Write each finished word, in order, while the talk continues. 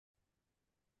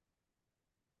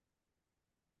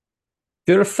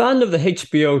If you're a fan of the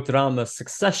HBO drama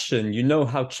Succession, you know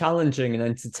how challenging and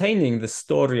entertaining the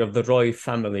story of the Roy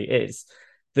family is.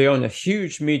 They own a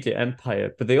huge media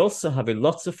empire, but they also have a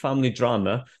lot of family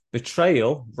drama,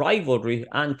 betrayal, rivalry,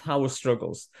 and power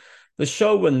struggles. The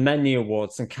show won many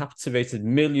awards and captivated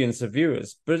millions of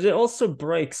viewers, but it also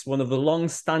breaks one of the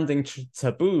long-standing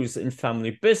taboos in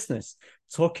family business,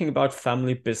 talking about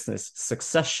family business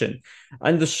succession.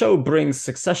 And the show brings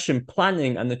succession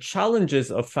planning and the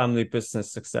challenges of family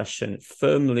business succession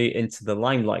firmly into the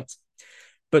limelight.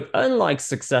 But unlike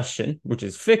Succession, which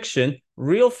is fiction,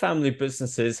 real family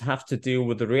businesses have to deal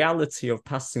with the reality of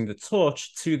passing the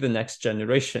torch to the next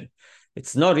generation.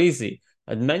 It's not easy,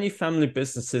 and many family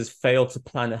businesses fail to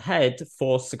plan ahead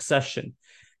for succession.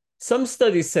 Some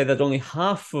studies say that only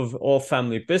half of all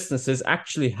family businesses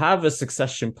actually have a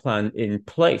succession plan in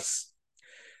place.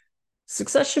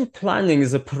 Succession planning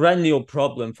is a perennial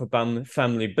problem for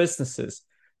family businesses.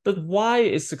 But why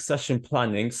is succession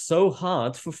planning so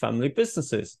hard for family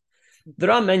businesses?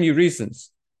 There are many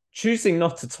reasons. Choosing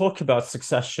not to talk about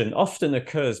succession often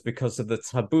occurs because of the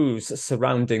taboos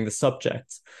surrounding the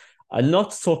subject. And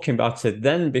not talking about it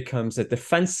then becomes a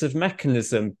defensive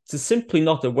mechanism to simply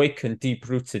not awaken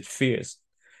deep-rooted fears.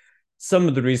 Some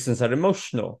of the reasons are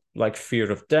emotional, like fear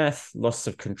of death, loss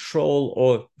of control,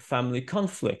 or family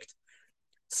conflict.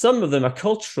 Some of them are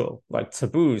cultural, like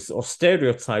taboos or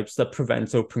stereotypes that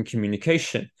prevent open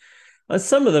communication. And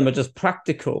some of them are just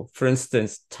practical, for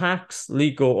instance, tax,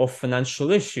 legal, or financial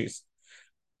issues.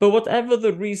 But whatever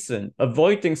the reason,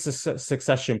 avoiding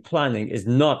succession planning is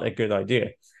not a good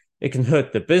idea. It can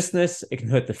hurt the business, it can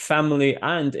hurt the family,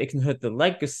 and it can hurt the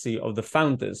legacy of the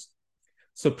founders.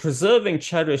 So preserving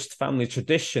cherished family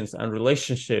traditions and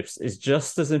relationships is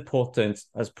just as important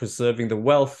as preserving the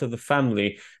wealth of the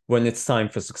family when it's time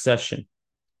for succession.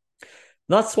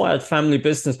 That's why at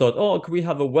familybusiness.org, we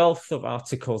have a wealth of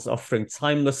articles offering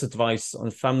timeless advice on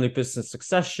family business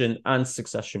succession and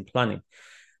succession planning.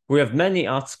 We have many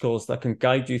articles that can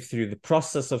guide you through the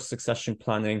process of succession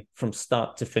planning from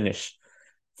start to finish.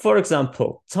 For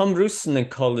example, Tom Rusin and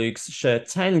colleagues share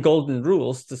 10 golden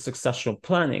rules to succession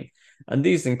planning, and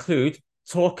these include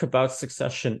talk about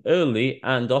succession early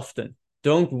and often.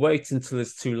 Don't wait until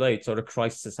it's too late or a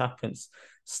crisis happens.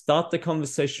 Start the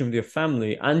conversation with your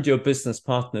family and your business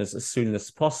partners as soon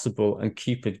as possible and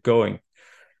keep it going.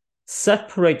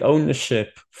 Separate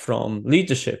ownership from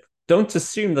leadership. Don't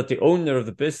assume that the owner of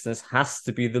the business has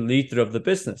to be the leader of the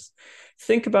business.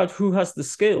 Think about who has the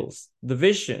skills, the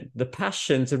vision, the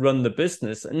passion to run the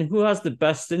business, and who has the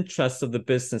best interests of the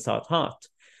business at heart.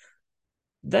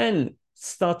 Then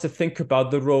start to think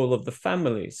about the role of the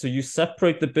family. So you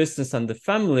separate the business and the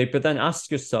family, but then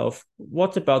ask yourself,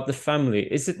 what about the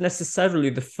family? Is it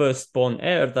necessarily the firstborn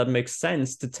heir that makes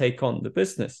sense to take on the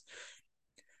business?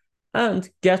 And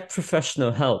get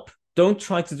professional help. Don't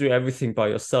try to do everything by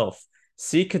yourself.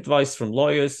 Seek advice from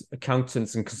lawyers,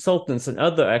 accountants, and consultants and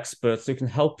other experts who can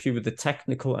help you with the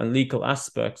technical and legal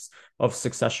aspects of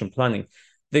succession planning.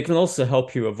 They can also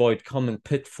help you avoid common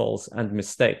pitfalls and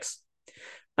mistakes.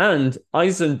 And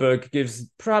Eisenberg gives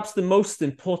perhaps the most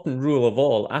important rule of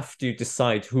all after you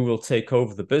decide who will take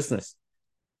over the business.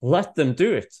 Let them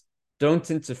do it. Don't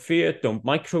interfere, don't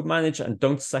micromanage, and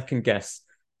don't second guess.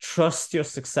 Trust your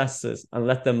successors and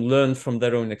let them learn from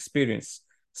their own experience.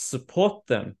 Support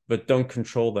them, but don't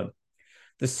control them.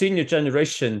 The senior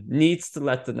generation needs to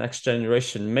let the next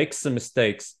generation make some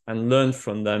mistakes and learn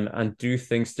from them and do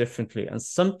things differently. And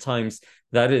sometimes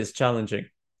that is challenging.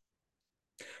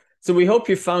 So we hope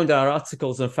you found our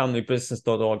articles on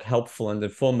familybusiness.org helpful and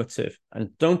informative.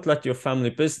 And don't let your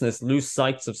family business lose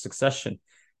sight of succession.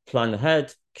 Plan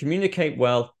ahead, communicate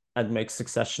well, and make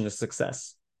succession a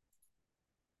success.